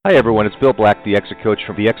Hi everyone, it's Bill Black, the Exit Coach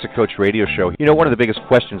from the Exit Coach Radio Show. You know, one of the biggest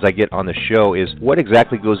questions I get on the show is what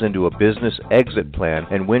exactly goes into a business exit plan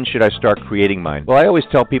and when should I start creating mine? Well, I always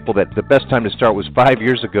tell people that the best time to start was 5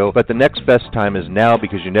 years ago, but the next best time is now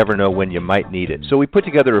because you never know when you might need it. So we put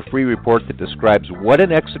together a free report that describes what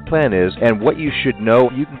an exit plan is and what you should know.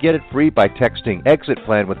 You can get it free by texting exit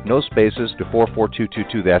plan with no spaces to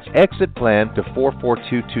 44222. That's exit plan to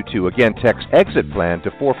 44222. Again, text exit plan to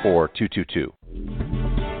 44222.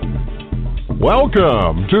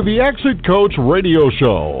 Welcome to the Exit Coach Radio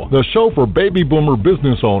Show, the show for baby boomer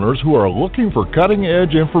business owners who are looking for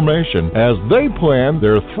cutting-edge information as they plan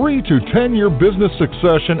their 3 to 10-year business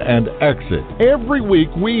succession and exit. Every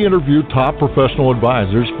week, we interview top professional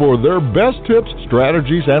advisors for their best tips,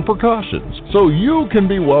 strategies, and precautions, so you can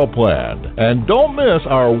be well-planned. And don't miss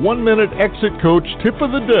our 1-minute Exit Coach tip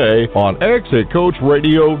of the day on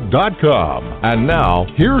ExitCoachRadio.com. And now,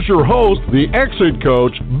 here's your host, the Exit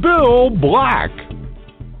Coach, Bill Black.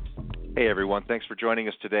 Hey everyone, thanks for joining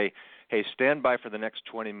us today. Hey, stand by for the next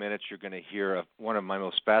 20 minutes. You're going to hear one of my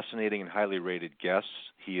most fascinating and highly rated guests.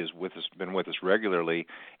 He has been with us regularly,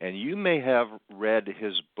 and you may have read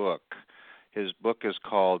his book. His book is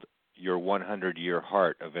called Your 100-Year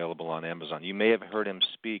Heart, available on Amazon. You may have heard him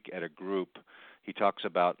speak at a group. He talks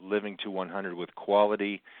about living to 100 with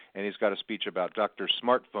quality, and he's got a speech about Dr.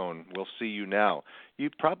 Smartphone. We'll see you now. You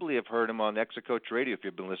probably have heard him on Exit Coach Radio if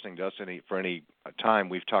you've been listening to us for any time.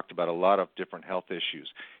 We've talked about a lot of different health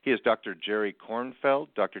issues. He is Dr. Jerry Kornfeld.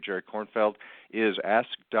 Dr. Jerry Kornfeld is Ask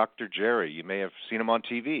Dr. Jerry. You may have seen him on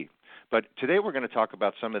TV. But today we're going to talk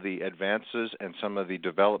about some of the advances and some of the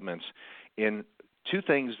developments in two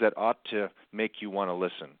things that ought to make you want to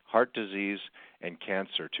listen: heart disease and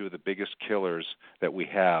cancer, two of the biggest killers that we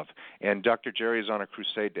have. And Dr. Jerry is on a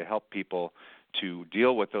crusade to help people to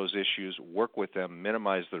deal with those issues, work with them,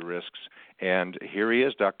 minimize the risks. And here he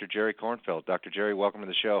is, Dr. Jerry Kornfeld. Dr. Jerry, welcome to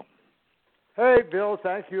the show. Hey, Bill,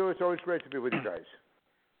 thank you. It's always great to be with you guys.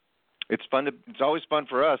 It's always fun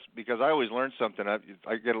for us because I always learn something. I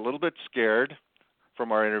get a little bit scared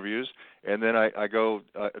from our interviews, and then I go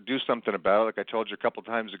do something about it. Like I told you a couple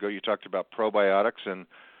times ago, you talked about probiotics, and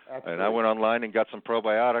I went online and got some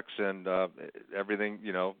probiotics and everything.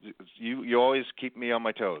 You know, you always keep me on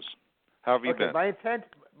my toes. How have you been? My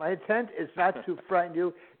intent is not to frighten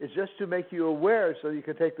you. It's just to make you aware so you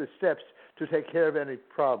can take the steps to take care of any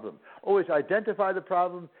problem. Always identify the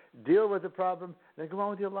problem, deal with the problem, and then go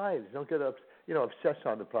on with your lives. Don't get obsessed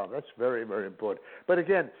on the problem. That's very, very important. But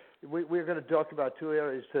again, we're going to talk about two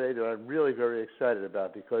areas today that I'm really very excited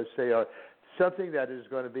about because they are something that is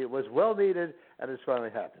going to be was well needed and has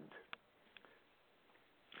finally happened.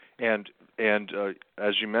 And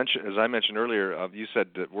as I mentioned earlier, you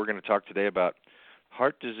said that we're going to talk today about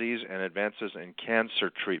heart disease and advances in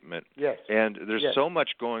cancer treatment. Yes. And there's so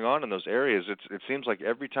much going on in those areas. It seems like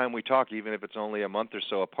every time we talk, even if it's only a month or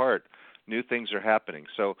so apart, new things are happening.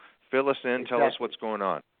 So fill us in. Exactly. Tell us what's going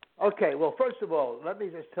on. Okay. Well, first of all, let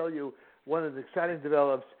me just tell you one of the exciting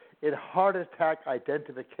developments in heart attack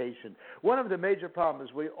identification. One of the major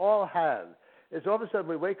problems we all have is all of a sudden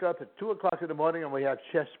we wake up at 2 o'clock in the morning and we have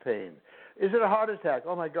chest pain. Is it a heart attack?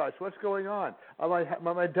 Oh, my gosh, what's going on? Am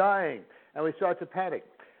I dying? And we start to panic.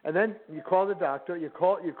 And then you call the doctor, you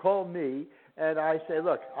call me, and I say,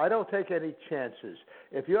 look, I don't take any chances.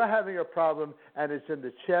 If you're having a problem and it's in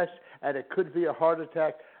the chest and it could be a heart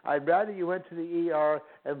attack, I'd rather you went to the ER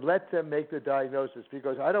and let them make the diagnosis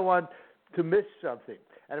because I don't want to miss something.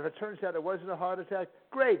 And if it turns out it wasn't a heart attack,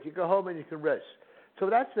 great, you go home and you can rest. So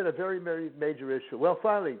that's been a very, very major issue. Well,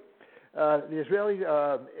 finally, the Israeli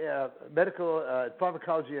medical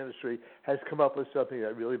pharmacology industry has come up with something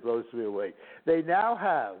that really blows me away. They now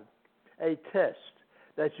have a test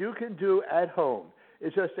that you can do at home.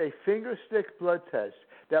 It's just a finger stick blood test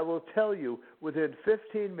that will tell you within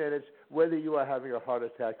 15 minutes whether you are having a heart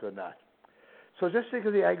attack or not. So just think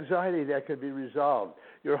of the anxiety that can be resolved.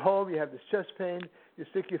 You're home, you have this chest pain, you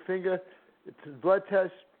stick your finger, it's a blood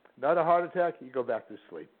test, not a heart attack, you go back to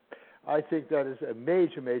sleep. I think that is a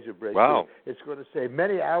major, major breakthrough. Wow. It's going to save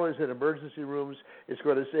many hours in emergency rooms. It's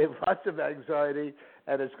going to save lots of anxiety,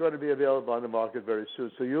 and it's going to be available on the market very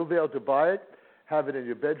soon. So you'll be able to buy it, have it in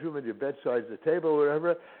your bedroom, in your bedside, the table,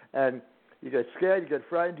 whatever, and you get scared, you get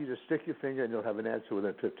frightened, you just stick your finger, and you'll have an answer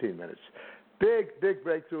within 15 minutes. Big, big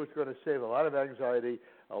breakthrough. It's going to save a lot of anxiety,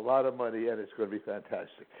 a lot of money, and it's going to be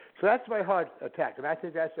fantastic. So that's my heart attack, and I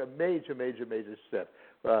think that's a major, major, major step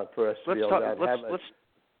for us to be able to have.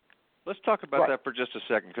 Let's talk about that for just a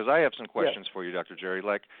second, because I have some questions for you, Dr. Jerry.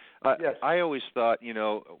 Like, yes. I always thought,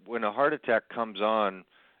 when a heart attack comes on,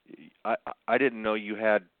 I didn't know you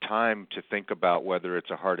had time to think about whether it's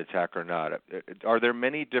a heart attack or not. Are there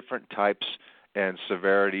many different types and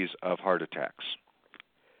severities of heart attacks?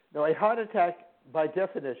 Now, a heart attack, by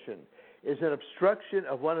definition, is an obstruction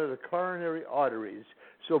of one of the coronary arteries,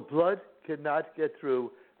 so blood cannot get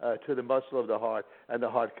through to the muscle of the heart, and the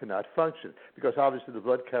heart cannot function because obviously the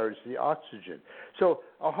blood carries the oxygen. So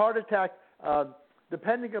a heart attack,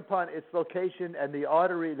 depending upon its location and the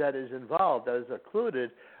artery that is involved, that is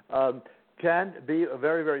occluded, can be a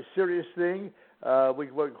very, very serious thing. We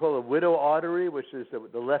call a widow artery, which is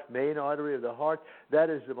the left main artery of the heart. That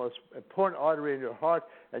is the most important artery in your heart,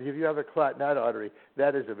 and if you have a clot in that artery,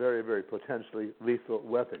 that is a very, very potentially lethal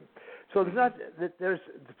weapon. So there's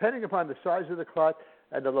depending upon the size of the clot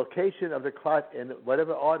and the location of the clot in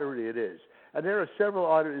whatever artery it is. And there are several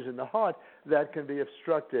arteries in the heart that can be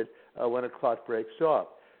obstructed when a clot breaks off.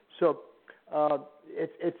 So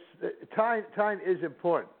time is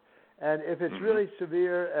important. And if it's really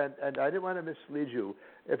severe, and I didn't want to mislead you,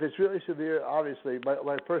 if it's really severe, obviously,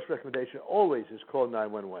 my first recommendation always is call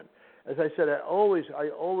 911. As I said, I always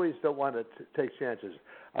don't want to take chances.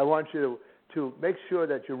 I want you to make sure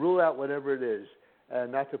that you rule out whatever it is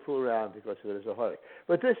and not to fool around because it is a heart attack.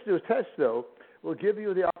 But this new test, though, will give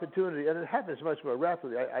you the opportunity, and it happens much more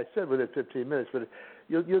rapidly. I said within 15 minutes, but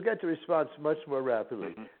you'll get the response much more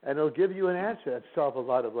rapidly, and it'll give you an answer and solve a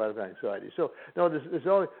lot of anxiety. So, no, there's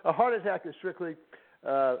only a heart attack is strictly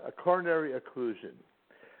a coronary occlusion.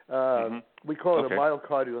 We call it a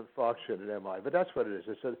myocardial infarction, an MI, but that's what it is.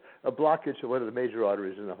 It's a blockage of one of the major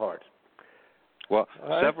arteries in the heart. Well,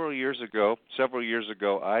 several years ago,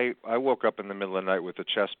 I woke up in the middle of the night with a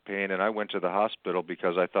chest pain, and I went to the hospital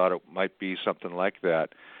because I thought it might be something like that.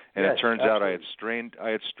 And it turns out I had strained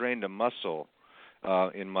a muscle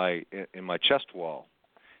in my chest wall.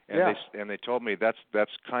 And they told me that's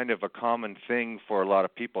kind of a common thing for a lot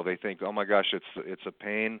of people. They think, oh my gosh, it's a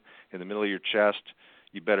pain in the middle of your chest.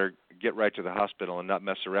 You better get right to the hospital and not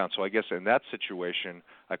mess around. So I guess in that situation,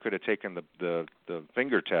 I could have taken the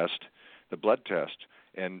finger test, the blood test,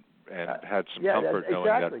 and had some comfort knowing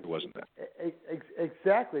that it wasn't that.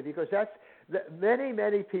 Exactly, because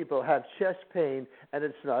many people have chest pain and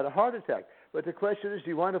it's not a heart attack. But the question is, do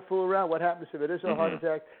you want to fool around? What happens if it is a heart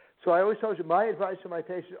attack? So I always told you, my advice to my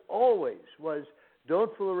patients always was,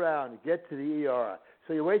 don't fool around, get to the ER.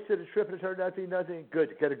 So you wasted a trip and it turned out to be nothing?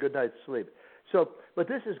 Good, get a good night's sleep. So, but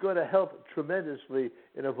this is going to help tremendously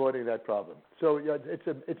in avoiding that problem. So it's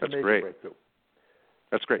a major breakthrough.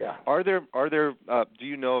 That's great. Yeah. Are there do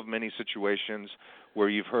you know of many situations where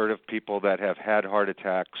you've heard of people that have had heart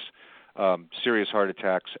attacks, serious heart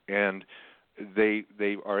attacks, and they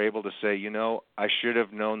are able to say, I should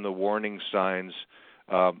have known the warning signs.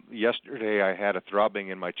 Yesterday I had a throbbing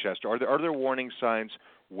in my chest. Are there warning signs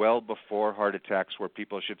well before heart attacks where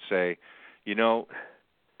people should say,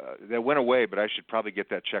 that went away, but I should probably get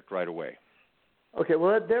that checked right away? Okay,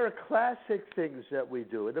 well, there are classic things that we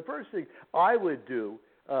do. And the first thing I would do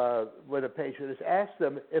with a patient is ask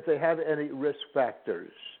them if they have any risk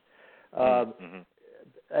factors. And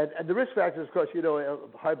the risk factors, of course,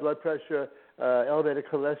 high blood pressure, elevated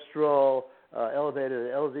cholesterol,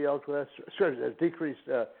 elevated LDL cholesterol, decreased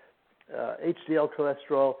HDL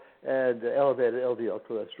cholesterol, and elevated LDL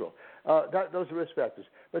cholesterol. Those are risk factors.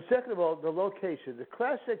 But second of all, the location. The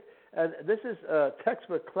classic, and this is a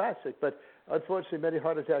textbook classic, but unfortunately many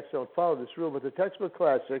heart attacks don't follow this rule, but the textbook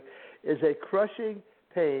classic is a crushing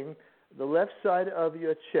pain, the left side of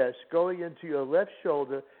your chest, going into your left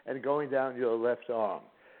shoulder and going down your left arm.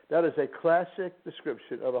 That is a classic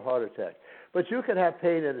description of a heart attack. But you can have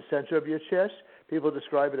pain in the center of your chest. People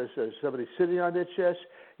describe it as somebody sitting on their chest.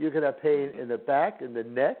 You can have pain in the back, in the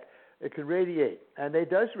neck. It can radiate. And it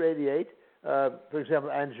does radiate. For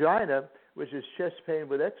example, angina, which is chest pain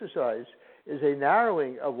with exercise, is a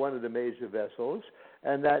narrowing of one of the major vessels.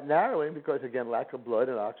 And that narrowing, because, again, lack of blood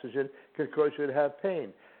and oxygen, can cause you to have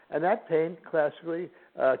pain. And that pain, classically,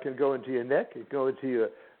 can go into your neck. It can go into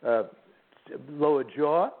your lower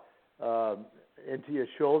jaw, into your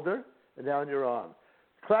shoulder, and down your arm.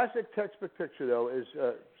 Classic textbook picture, though, is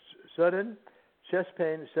sudden chest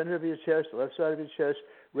pain, center of your chest, the left side of your chest,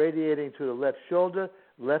 radiating to the left shoulder,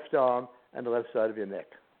 left arm, and the left side of your neck.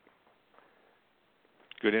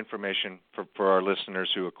 Good information for our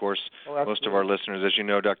listeners who, of course, most of our listeners, as you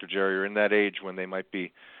know, Dr. Jerry, are in that age when they might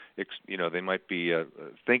be,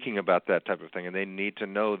 thinking about that type of thing, and they need to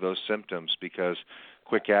know those symptoms because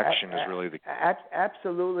quick action is really the key.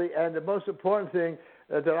 Absolutely, and the most important thing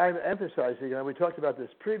that I'm emphasizing, and we talked about this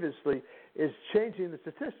previously, is changing the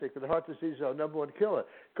statistic that heart disease is our number one killer,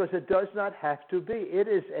 because it does not have to be. It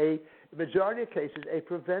is majority of cases, a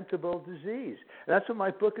preventable disease. And that's what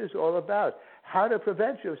my book is all about, how to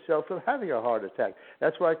prevent yourself from having a heart attack.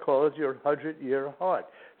 That's why I call it your 100-year heart.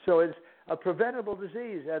 So it's a preventable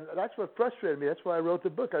disease, and that's what frustrated me. That's why I wrote the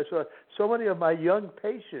book. I saw so many of my young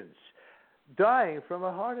patients dying from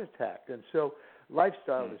a heart attack. And so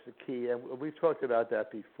lifestyle is the key, and we've talked about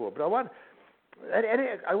that before. But I want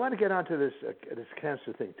to get onto this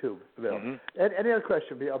cancer thing too, Bill. Any other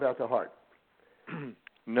question about the heart?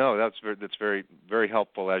 No, that's very, very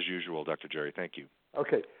helpful as usual, Dr. Jerry. Thank you.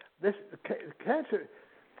 Okay, this cancer.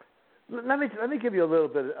 Let me give you a little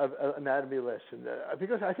bit of anatomy lesson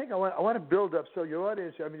because I think I want to build up so your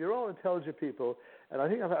audience. I mean, you're all intelligent people, and I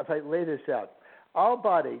think if I lay this out, our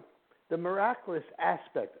body, the miraculous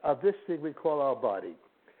aspect of this thing we call our body,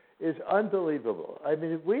 is unbelievable. I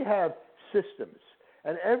mean, we have systems,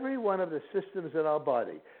 and every one of the systems in our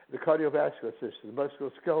body, the cardiovascular system, the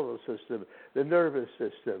musculoskeletal system, the nervous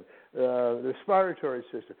system, the respiratory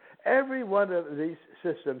system, every one of these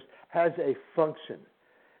systems has a function.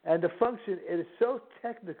 And the function is so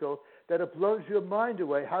technical that it blows your mind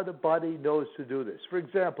away how the body knows to do this. For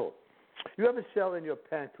example, you have a cell in your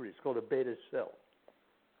pancreas called a beta cell.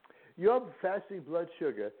 Your fasting blood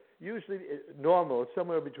sugar, usually normal, is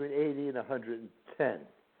somewhere between 80 and 110.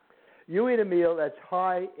 You eat a meal that's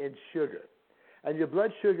high in sugar, and your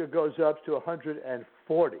blood sugar goes up to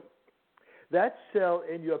 140. That cell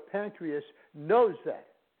in your pancreas knows that.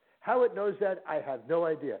 How it knows that, I have no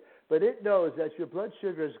idea. But it knows that your blood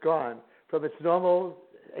sugar has gone from its normal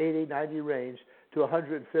 80, 90 range to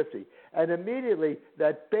 150. And immediately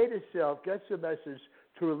that beta cell gets a message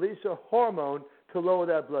to release a hormone to lower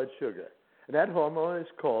that blood sugar. And that hormone is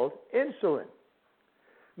called insulin.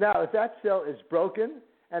 Now, if that cell is broken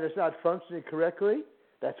and it's not functioning correctly,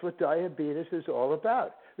 that's what diabetes is all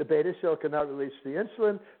about. The beta cell cannot release the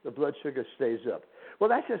insulin, the blood sugar stays up. Well,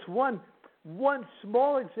 that's just one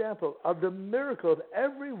small example of the miracle of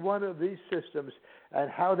every one of these systems and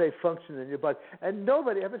how they function in your body. And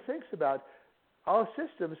nobody ever thinks about our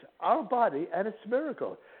systems, our body, and its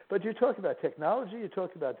miracle. But you talk about technology, you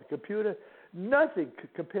talk about the computer, nothing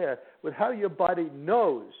could compare with how your body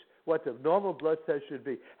knows what the normal blood test should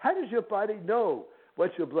be. How does your body know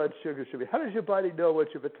what your blood sugar should be? How does your body know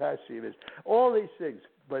what your potassium is? All these things,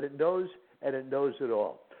 but it knows, and it knows it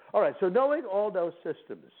all. All right, so knowing all those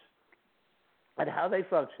systems and how they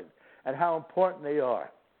function and how important they are.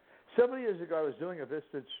 Several years ago, I was doing a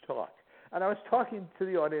Vistage talk, and I was talking to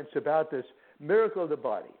the audience about this miracle of the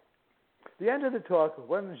body. At the end of the talk,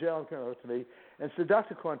 one of the gentlemen came over to me and said,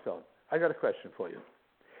 Dr. Kornfeld, I got a question for you.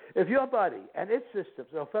 If your body and its systems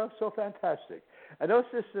are so fantastic, and those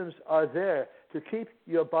systems are there to keep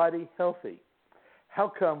your body healthy,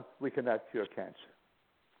 how come we cannot cure cancer?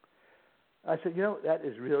 I said, that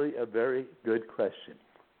is really a very good question.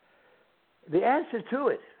 The answer to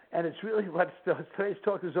it, and it's really what today's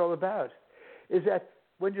talk is all about, is that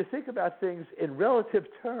when you think about things in relative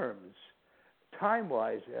terms,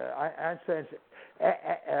 time-wise, Einstein's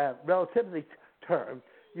relativity term,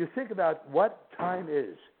 you think about what time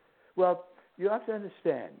is. Well, you have to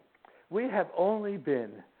understand, we have only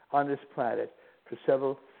been on this planet for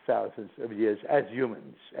several thousands of years as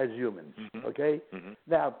humans, okay?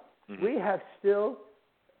 Now, we still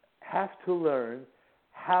have to learn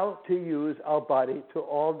how to use our body to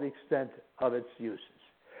all the extent of its uses.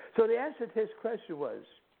 So the answer to his question was,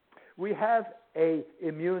 we have an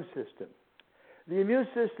immune system. The immune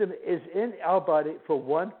system is in our body for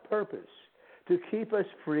one purpose, to keep us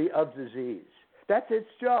free of disease. That's its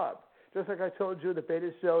job. Just like I told you, the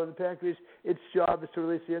beta cell in the pancreas, its job is to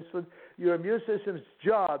release the insulin. Your immune system's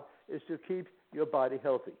job is to keep your body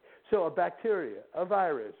healthy. So a bacteria, a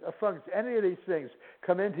virus, a fungus, any of these things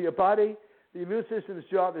come into your body, the immune system's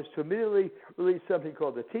job is to immediately release something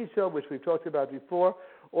called the T cell, which we've talked about before,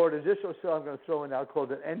 or an additional cell I'm going to throw in now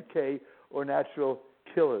called an NK, or natural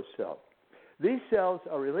killer cell. These cells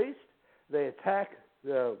are released, they attack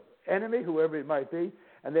the enemy, whoever it might be,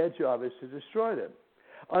 and their job is to destroy them.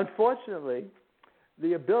 Unfortunately,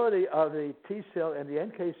 the ability of the T cell and the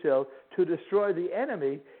NK cell to destroy the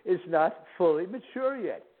enemy is not fully mature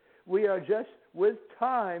yet. We are just, with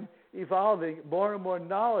time, evolving more and more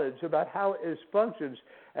knowledge about how it functions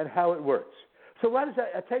and how it works. So what is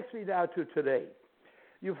that? It takes me now to today.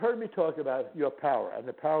 You've heard me talk about your power and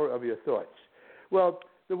the power of your thoughts. Well,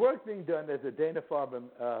 the work being done at the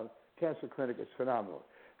Dana-Farber Cancer Clinic is phenomenal,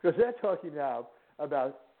 because they're talking now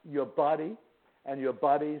about your body and your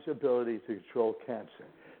body's ability to control cancer.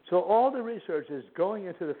 So all the research is going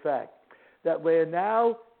into the fact that we're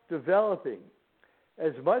now developing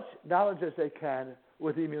as much knowledge as they can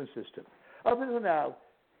with the immune system. Up until now,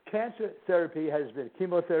 cancer therapy has been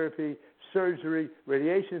chemotherapy, surgery,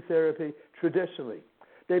 radiation therapy, traditionally.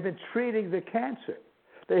 They've been treating the cancer.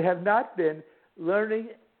 They have not been learning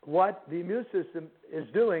what the immune system is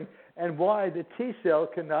doing and why the T cell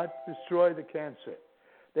cannot destroy the cancer.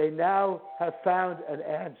 They now have found an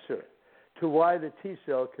answer to why the T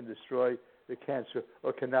cell can destroy the cancer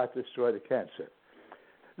or cannot destroy the cancer.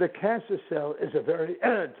 The cancer cell is a very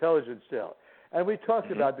intelligent cell. And we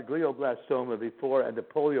talked about the glioblastoma before and the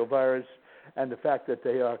poliovirus and the fact that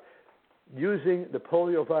they are using the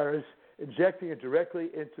poliovirus, injecting it directly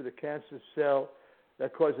into the cancer cell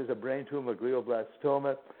that causes a brain tumor,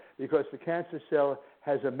 glioblastoma, because the cancer cell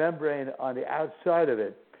has a membrane on the outside of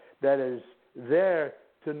it that is there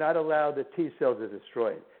to not allow the T cell to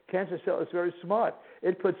destroy it. Cancer cell is very smart.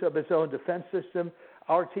 It puts up its own defense system.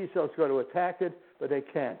 Our T cells go to attack it, but they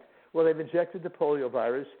can't. Well, they've injected the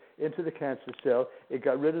poliovirus into the cancer cell. It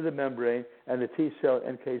got rid of the membrane, and the T cell,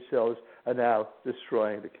 NK cells are now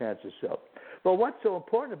destroying the cancer cell. But what's so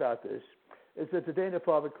important about this is that the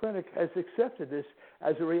Dana-Farber Clinic has accepted this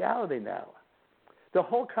as a reality now. The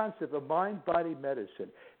whole concept of mind-body medicine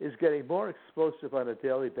is getting more explosive on a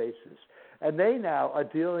daily basis. And they now are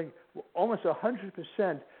dealing almost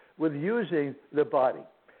 100% with using the body.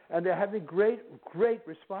 And they're having great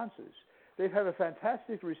responses. They've had a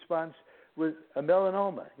fantastic response with a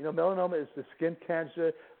melanoma. You know, melanoma is the skin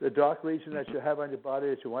cancer, the dark lesion that you have on your body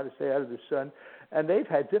that you want to stay out of the sun. And they've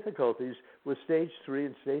had difficulties with stage 3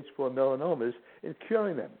 and stage 4 melanomas in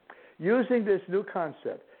curing them. Using this new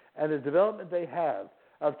concept and the development they have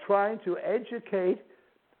of trying to educate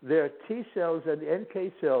their T cells and the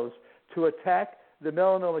NK cells to attack the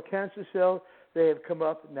melanoma cancer cell, they have come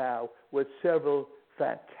up now with several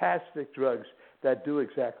fantastic drugs that do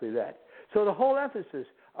exactly that. So the whole emphasis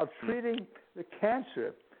of treating the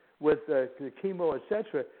cancer with the chemo,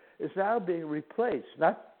 etc., is now being replaced,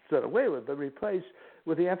 not done away with, but replaced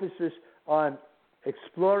with the emphasis on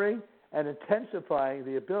exploring and intensifying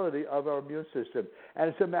the ability of our immune system. And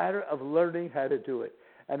it's a matter of learning how to do it.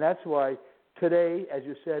 And that's why today, as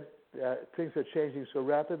you said, things are changing so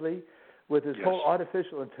rapidly. With this whole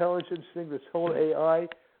artificial intelligence thing, this whole AI,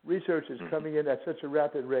 research is coming in at such a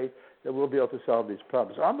rapid rate that we'll be able to solve these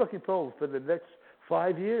problems. So I'm looking forward for the next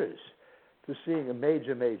 5 years to seeing a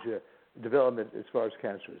major development as far as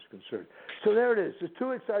cancer is concerned. So there it is. There's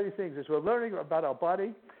two exciting things. Is we're learning about our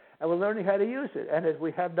body, and we're learning how to use it. And as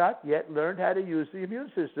we have not yet learned how to use the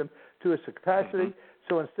immune system to its capacity,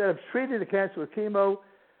 so instead of treating the cancer with chemo,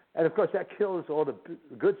 and of course that kills all the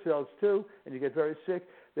good cells too, and you get very sick,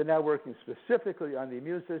 they're now working specifically on the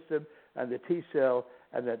immune system and the T cell,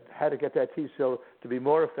 and how to get that T cell to be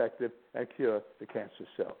more effective and cure the cancer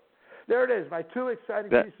cell. There it is, my two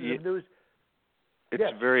exciting pieces of news.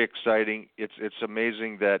 It's very exciting. It's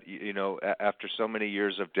amazing that, you know, after so many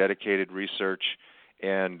years of dedicated research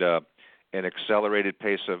and an accelerated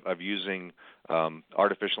pace of using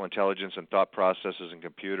artificial intelligence and thought processes and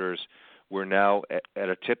computers, we're now at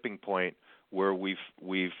a tipping point where we've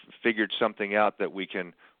figured something out that we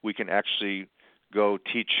can actually go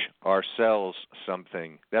teach ourselves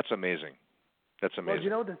something. That's amazing. That's amazing. Well, you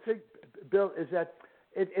know, the thing, Bill, is that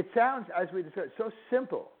it sounds, as we discussed, so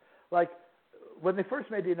simple. Like when they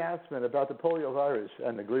first made the announcement about the poliovirus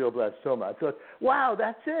and the glioblastoma, I thought, wow,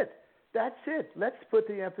 that's it. That's it. Let's put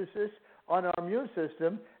the emphasis on our immune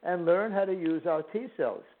system and learn how to use our T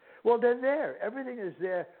cells. Well, they're there. Everything is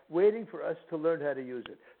there waiting for us to learn how to use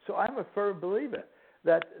it. So I'm a firm believer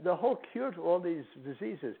that the whole cure to all these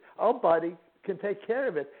diseases, our body can take care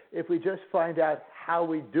of it if we just find out how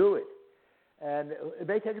we do it. And it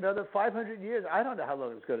may take another 500 years. I don't know how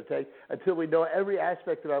long it's going to take until we know every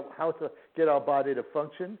aspect about how to get our body to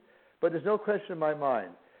function. But there's no question in my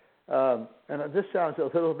mind. And this sounds a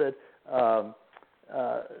little bit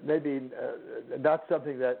maybe not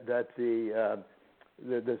something that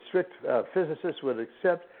the strict physicists would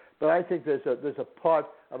accept, but I think there's a part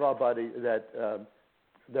of our body that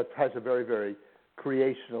has a very, very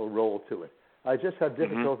creational role to it. I just have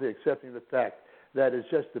difficulty accepting the fact that it's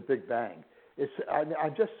just the Big Bang.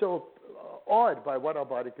 I'm just so awed by what our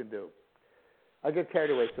body can do. I get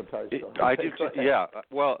carried away sometimes. So. I do, yeah.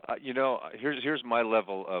 Well, you know, here's my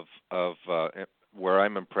level of where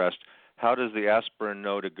I'm impressed. How does the aspirin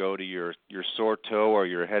know to go to your sore toe or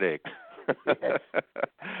your headache? Yes.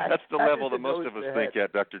 That's the level that most of us think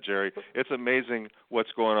at, Dr. Jerry. It's amazing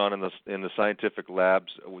what's going on in the scientific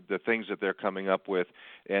labs, the things that they're coming up with,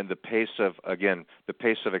 and the pace of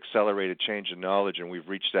accelerated change in knowledge. And we've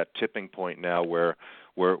reached that tipping point now where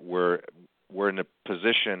we're in a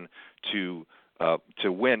position to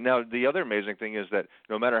to win. Now, the other amazing thing is that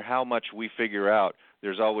no matter how much we figure out,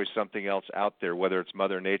 there's always something else out there, whether it's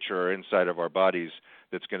Mother Nature or inside of our bodies,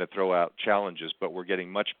 that's going to throw out challenges. But we're getting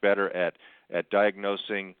much better at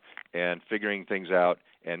diagnosing and figuring things out,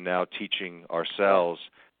 and now teaching ourselves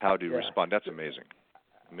how to respond. That's amazing.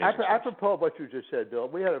 Apropos of what you just said, Bill,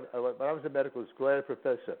 we had when I was in medical school, I had a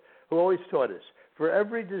professor who always taught us, for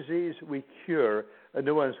every disease we cure, a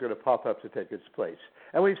new one is going to pop up to take its place.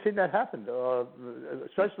 And we've seen that happen,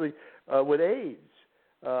 especially with AIDS.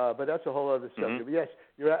 But that's a whole other subject. Mm-hmm. Yes,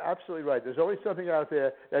 you're absolutely right. There's always something out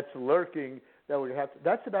there that's lurking that we have to.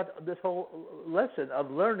 That's about this whole lesson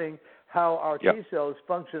of learning how our T cells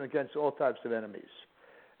function against all types of enemies.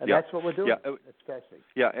 And that's what we're doing. Yeah. It's fascinating.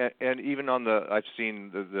 Yeah, and even on I've seen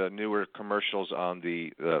the newer commercials on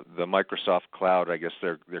the Microsoft Cloud. I guess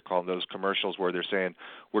they're calling those commercials where they're saying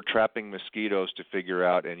we're trapping mosquitoes to figure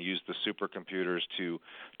out and use the supercomputers to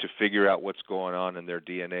figure out what's going on in their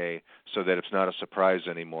DNA, so that it's not a surprise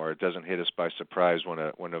anymore. It doesn't hit us by surprise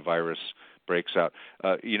when a virus breaks out.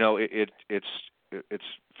 It's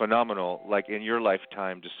phenomenal. Like in your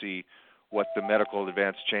lifetime, to see what the medical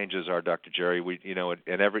advance changes are, Dr. Jerry.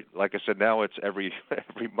 Like I said, now it's every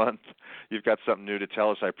month you've got something new to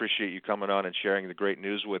tell us. I appreciate you coming on and sharing the great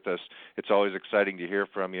news with us. It's always exciting to hear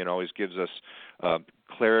from you, and always gives us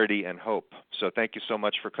clarity and hope. So thank you so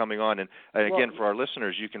much for coming on. And again, for our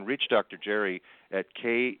listeners, you can reach Dr. Jerry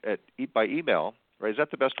by email. Right? Is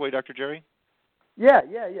that the best way, Dr. Jerry? Yeah.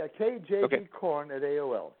 KJBKorn at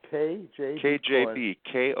AOL. KJB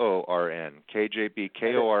KJBKORN.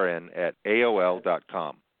 KJBKORN at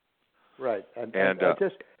AOL.com. Right. And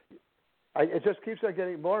it just keeps on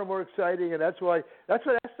getting more and more exciting, and that's what Ask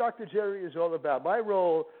Dr. Jerry is all about. My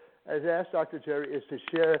role as Ask Dr. Jerry is to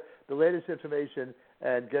share the latest information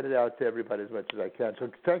and get it out to everybody as much as I can. So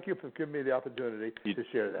thank you for giving me the opportunity to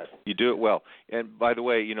share that. You do it well. And by the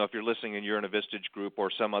way, if you're listening and you're in a Vistage group or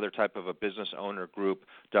some other type of a business owner group,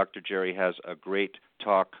 Dr. Jerry has a great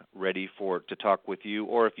talk ready to talk with you.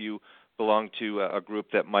 Or if you belong to a group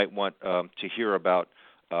that might want to hear about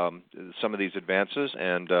some of these advances,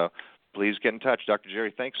 and please get in touch. Dr.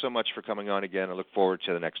 Jerry, thanks so much for coming on again. I look forward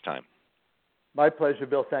to the next time. My pleasure,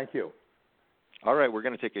 Bill. Thank you. All right, we're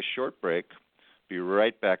going to take a short break. Be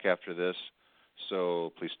right back after this,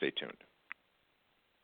 so please stay tuned.